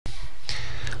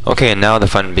Okay, and now the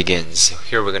fun begins.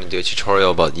 Here we're going to do a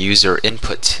tutorial about user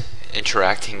input,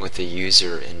 interacting with the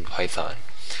user in Python.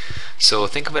 So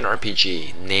think of an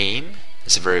RPG. Name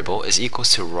is a variable is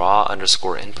equals to raw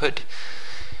underscore input.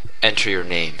 Enter your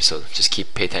name. So just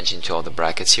pay attention to all the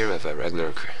brackets here. We have a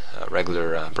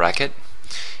regular bracket,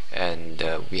 and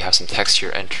we have some text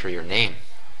here. Enter your name.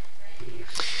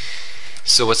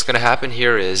 So what's going to happen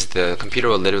here is the computer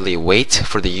will literally wait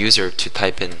for the user to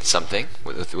type in something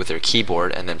with their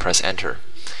keyboard and then press enter.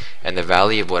 And the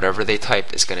value of whatever they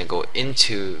typed is going to go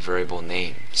into variable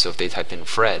name. So if they type in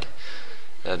Fred,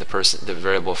 the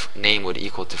variable name would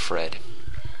equal to Fred.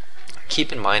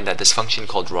 Keep in mind that this function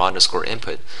called raw underscore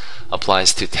input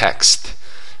applies to text.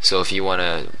 So if you want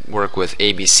to work with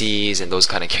ABCs and those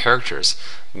kind of characters,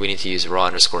 we need to use raw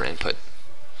underscore input.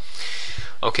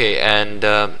 Okay, and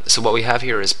so what we have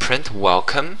here is print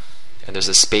welcome, and there's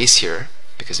a space here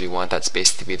because we want that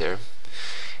space to be there.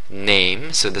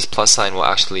 Name, so this plus sign will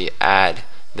actually add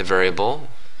the variable,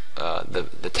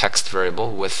 the text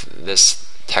variable with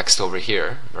this text over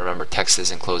here. Remember, text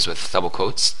is enclosed with double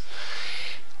quotes.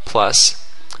 Plus,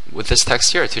 with this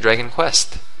text here, to Dragon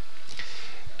Quest.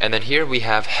 And then here we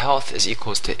have health is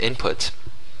equals to input.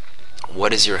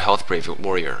 What is your health, brave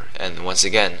warrior? And once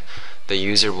again, the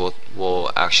user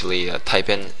will actually type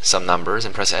in some numbers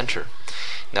and press enter.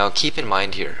 Now keep in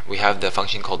mind here, we have the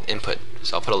function called input.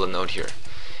 So I'll put a little note here.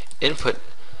 Input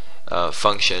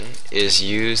function is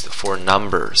used for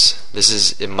numbers.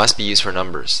 It must be used for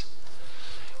numbers.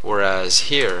 Whereas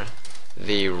here,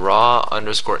 the raw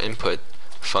underscore input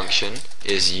function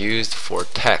is used for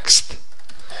text.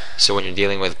 So when you're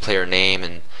dealing with player name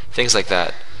and things like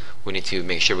that, we need to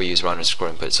make sure we use raw underscore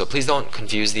input. So please don't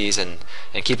confuse these, and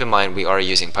keep in mind we are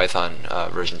using Python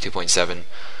version 2.7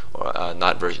 or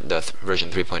not version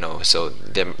 3.0. So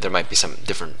there might be some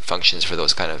different functions for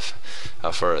those kind of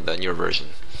for the newer version.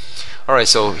 Alright,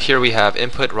 so here we have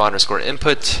input raw underscore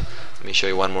input. Let me show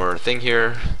you one more thing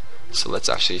here. So let's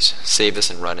actually save this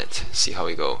and run it, see how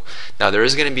we go. Now there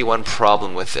is going to be one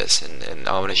problem with this, and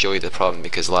I want to show you the problem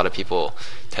because a lot of people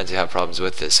tend to have problems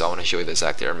with this. So I want to show you the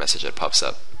exact error message that pops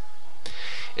up.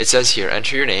 It says here,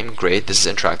 enter your name. Great, this is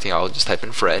interacting. I'll just type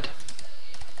in Fred.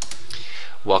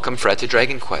 Welcome Fred to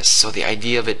Dragon Quest. So the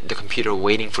idea of it, the computer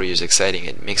waiting for you, is exciting.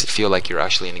 It makes it feel like you're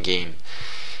actually in a game.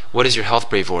 What is your health,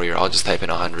 brave warrior? I'll just type in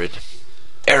 100.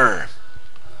 Error.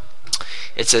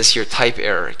 It says here type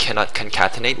error, cannot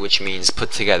concatenate, which means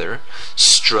put together,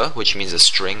 str, which means a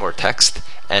string or text,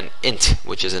 and int,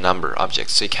 which is a number object.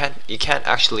 So you can't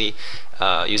actually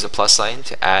use a plus sign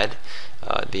to add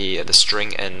the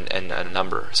string and a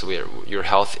number. So your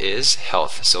health is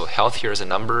health. So health here is a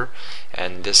number,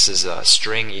 and this is a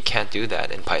string. You can't do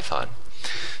that in Python.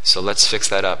 So let's fix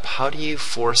that up. How do you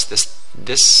force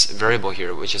this variable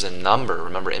here, which is a number?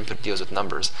 Remember, input deals with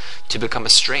numbers, to become a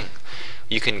string?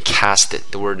 You can cast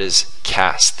it. The word is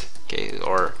cast. Okay,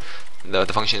 or the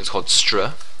function is called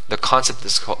str. The concept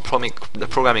is called the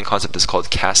programming concept is called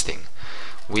casting.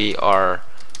 We are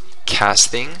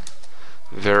casting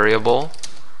variable,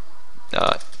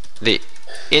 the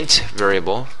int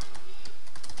variable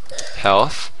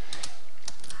health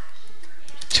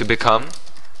to become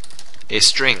a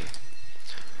string.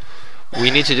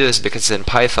 We need to do this because in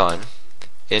Python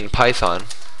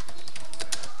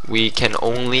we can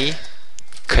only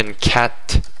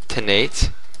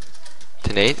concatenate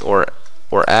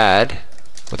or add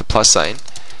with a plus sign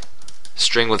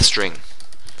string with string,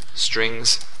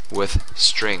 strings with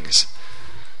strings.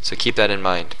 So keep that in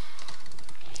mind.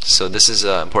 So this is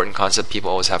an important concept. People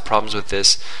always have problems with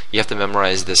this. You have to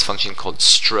memorize this function called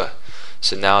str.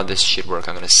 So now this should work.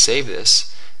 I'm going to save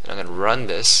this and I'm going to run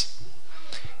this,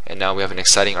 and now we have an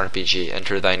exciting RPG.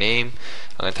 Enter thy name.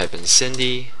 I'm going to type in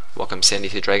Cindy. Welcome Cindy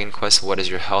to Dragon Quest. What is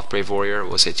your health, brave warrior?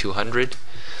 We'll say 200.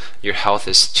 Your health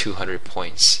is 200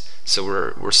 points. So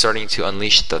we're starting to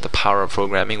unleash the power of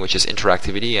programming, which is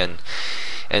interactivity,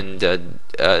 and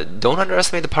don't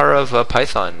underestimate the power of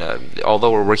Python.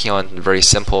 Although we're working on very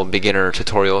simple beginner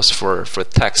tutorials for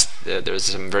text, there's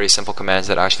some very simple commands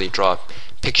that actually draw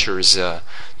pictures to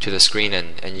the screen,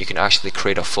 and you can actually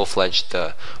create a full-fledged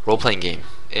role-playing game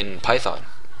in Python.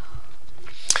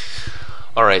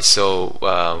 Alright, so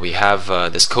we have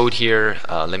this code here.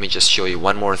 Let me just show you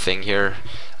one more thing here.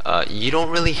 You don't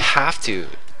really have to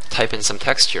type in some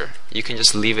text here. You can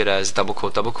just leave it as double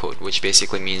quote, which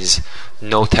basically means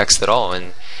no text at all,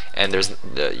 and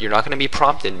you're not going to be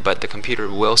prompted, but the computer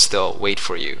will still wait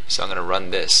for you. So I'm going to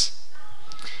run this,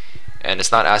 and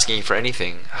it's not asking you for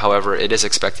anything. However, it is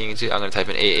expecting you to. I'm going to type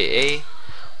in AAA.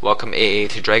 Welcome AA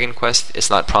to Dragon Quest. It's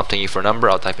not prompting you for a number.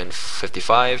 I'll type in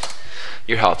 55.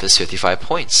 Your health is 55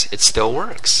 points. It still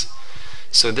works.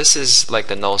 So this is like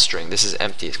the null string. This is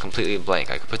empty. It's completely blank.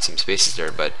 I could put some spaces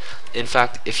there, but in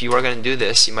fact, if you are going to do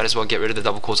this, you might as well get rid of the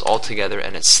double quotes altogether,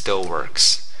 and it still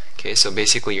works. Okay, so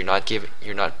basically, you're not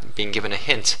being given a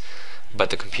hint, but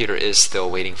the computer is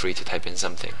still waiting for you to type in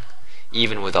something,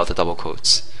 even without the double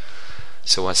quotes.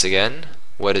 So once again,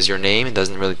 what is your name? It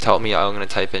doesn't really tell me. I'm going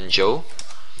to type in Joe.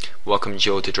 Welcome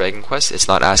Joe to Dragon Quest. It's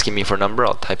not asking me for a number.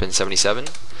 I'll type in 77.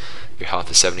 Your health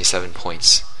is 77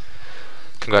 points.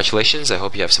 Congratulations, I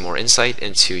hope you have some more insight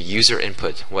into user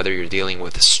input, whether you're dealing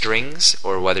with strings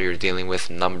or whether you're dealing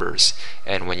with numbers.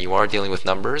 And when you are dealing with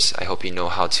numbers, I hope you know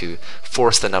how to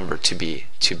force the number to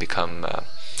become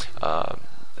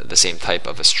the same type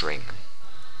of a string.